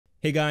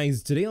Hey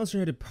guys, today I'll show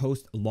you how to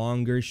post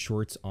longer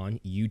shorts on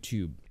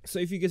YouTube. So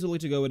if you guys would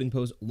like to go ahead and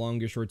post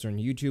longer shorts on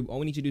YouTube, all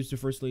we need to do is to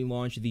firstly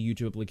launch the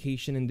YouTube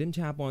application and then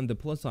tap on the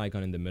plus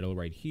icon in the middle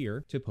right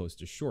here to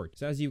post a short.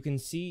 So as you can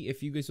see,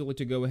 if you guys would like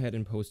to go ahead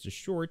and post a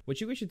short,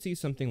 what you guys should see is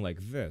something like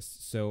this.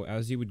 So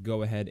as you would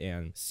go ahead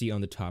and see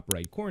on the top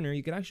right corner,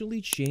 you could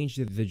actually change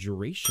the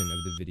duration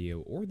of the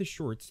video or the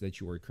shorts that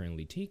you are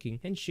currently taking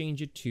and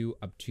change it to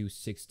up to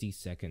 60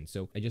 seconds.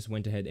 So I just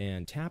went ahead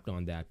and tapped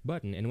on that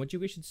button, and what you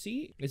guys should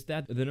see is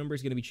that the number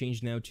is going to be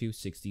changed now to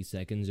 60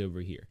 seconds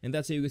over here. And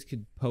that's how you guys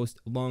could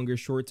post longer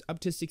shorts up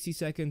to 60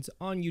 seconds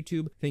on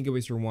YouTube. Thank you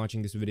guys for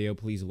watching this video.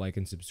 Please like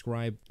and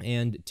subscribe,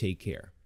 and take care.